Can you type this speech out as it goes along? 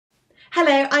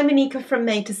Hello, I'm Anika from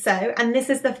Made to Sew, and this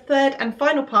is the third and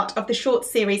final part of the short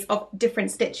series of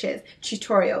different stitches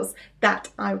tutorials that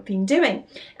I've been doing.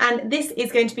 And this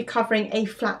is going to be covering a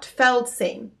flat felled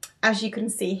seam, as you can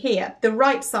see here, the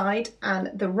right side and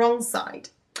the wrong side.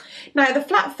 Now, the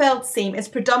flat felled seam is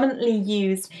predominantly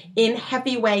used in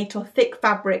heavyweight or thick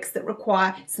fabrics that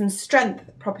require some strength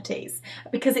properties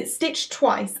because it's stitched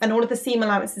twice and all of the seam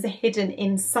allowances are hidden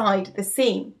inside the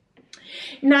seam.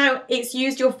 Now, it's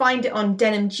used, you'll find it on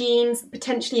denim jeans,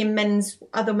 potentially in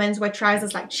other menswear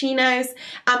trousers like chinos,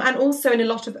 and also in a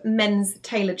lot of men's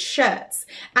tailored shirts.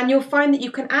 And you'll find that you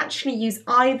can actually use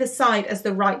either side as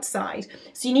the right side.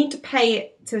 So you need to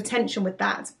pay attention with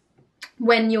that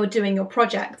when you're doing your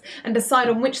project and decide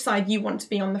on which side you want to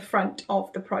be on the front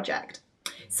of the project.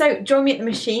 So join me at the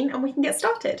machine and we can get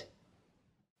started.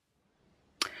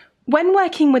 When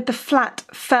working with the flat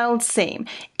felled seam,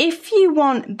 if you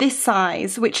want this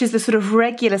size, which is the sort of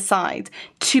regular side,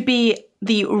 to be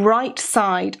the right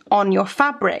side on your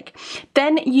fabric,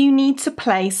 then you need to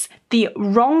place the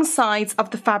wrong sides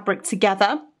of the fabric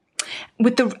together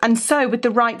with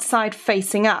the right side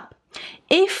facing up.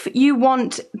 If you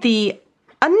want the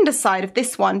underside of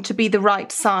this one to be the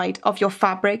right side of your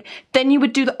fabric, then you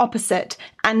would do the opposite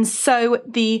and sew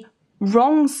the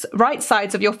right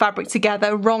sides of your fabric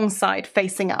together, wrong side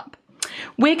facing up.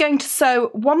 We're going to sew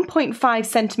 1.5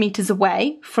 centimeters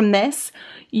away from this,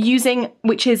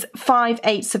 which is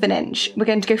 5/8 of an inch. We're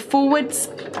going to go forwards,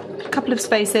 a couple of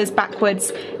spaces,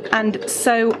 backwards, and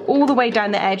sew all the way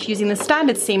down the edge using the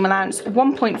standard seam allowance,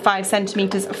 1.5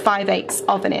 centimeters, 5/8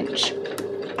 of an inch.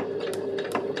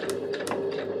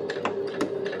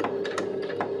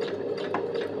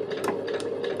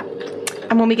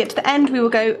 And when we get to the end, we will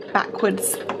go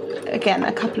backwards again,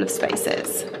 a couple of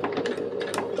spaces.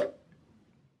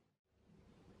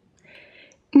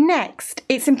 Next,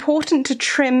 it's important to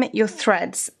trim your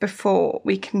threads before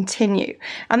we continue.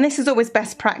 And this is always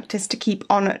best practice to keep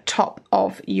on top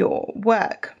of your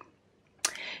work.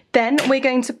 Then we're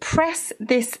going to press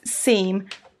this seam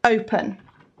open.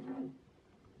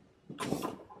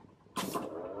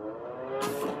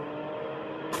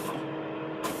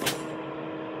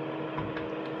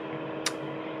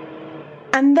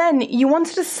 And then you want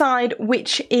to decide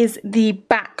which is the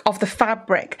back of the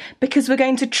fabric, because we're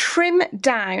going to trim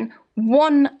down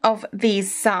one of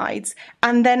these sides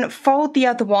and then fold the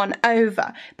other one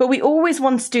over. But we always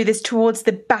want to do this towards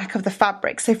the back of the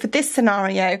fabric. So for this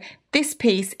scenario, this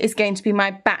piece is going to be my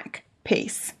back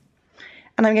piece.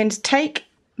 And I'm going to take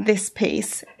this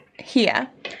piece here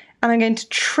and I'm going to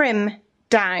trim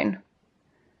down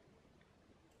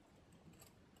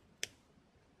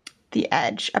the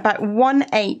edge about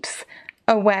 1/8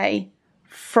 away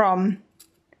from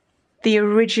the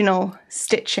original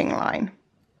stitching line.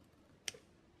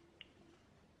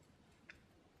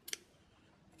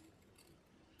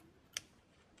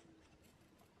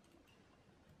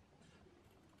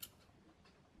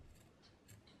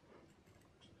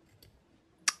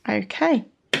 Okay,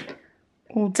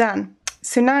 all done.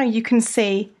 So now you can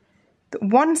see that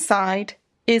one side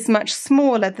is much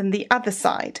smaller than the other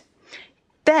side.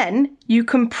 Then you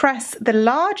can press the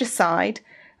larger side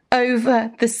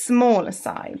over the smaller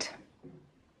side.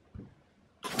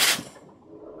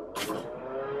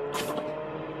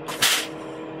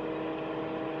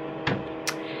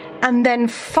 And then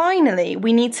finally,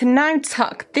 we need to now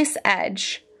tuck this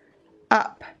edge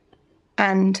up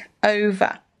and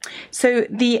over. So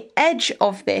the edge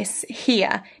of this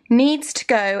here needs to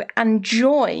go and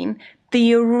join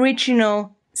the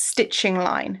original stitching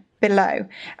line below,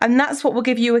 and that's what will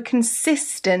give you a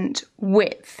consistent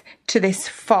width to this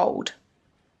fold.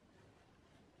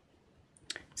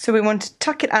 So we want to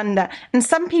tuck it under, and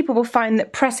some people will find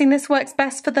that pressing this works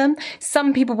best for them.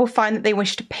 Some people will find that they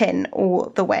wish to pin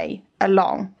all the way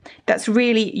along. That's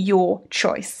really your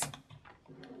choice.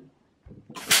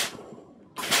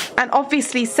 And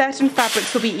obviously certain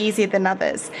fabrics will be easier than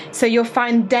others. So you'll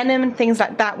find denim and things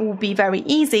like that will be very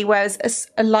easy, whereas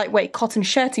a lightweight cotton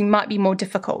shirting might be more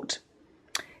difficult.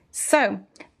 So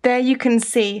there you can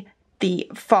see the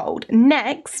fold.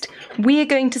 Next, we are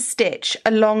going to stitch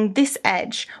along this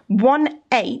edge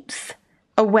 1/8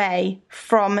 away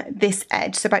from this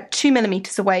edge. So about 2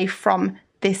 millimeters away from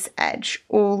this edge,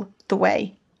 all the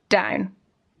way down.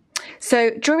 So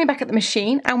join me back at the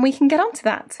machine and we can get on to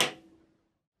that.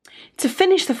 To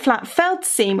finish the flat felled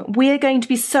seam, we are going to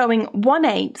be sewing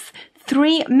 1/8,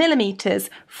 3 millimeters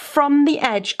from the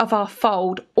edge of our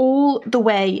fold all the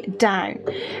way down.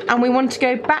 And we want to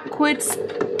go backwards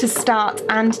to start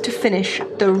and to finish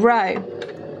the row.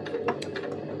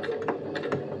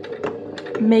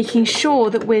 making sure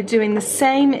that we're doing the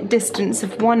same distance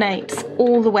of 1/8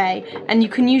 all the way, and you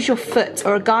can use your foot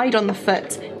or a guide on the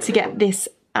foot to get this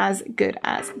as good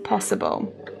as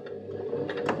possible.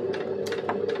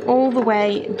 All the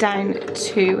way down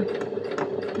to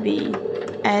the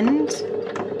end,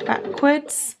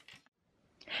 backwards.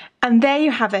 And there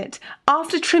you have it.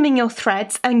 After trimming your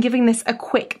threads and giving this a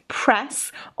quick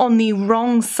press on the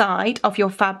wrong side of your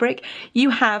fabric,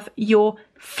 you have your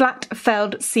flat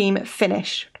felled seam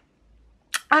finish.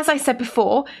 As I said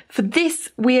before, for this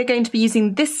we are going to be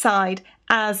using this side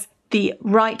as the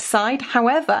right side.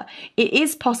 However, it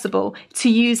is possible to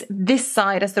use this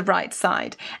side as the right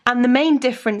side. And the main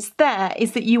difference there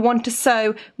is that you want to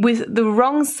sew with the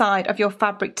wrong side of your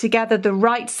fabric together, the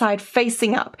right side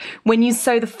facing up, when you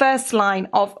sew the first line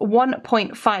of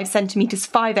 1.5 centimeters,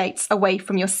 5/8 away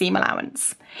from your seam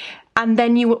allowance. And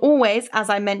then you will always, as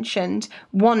I mentioned,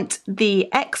 want the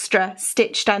extra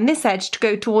stitch down this edge to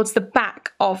go towards the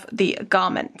back of the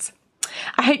garment.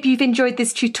 I hope you've enjoyed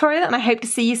this tutorial and I hope to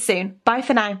see you soon. Bye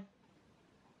for now.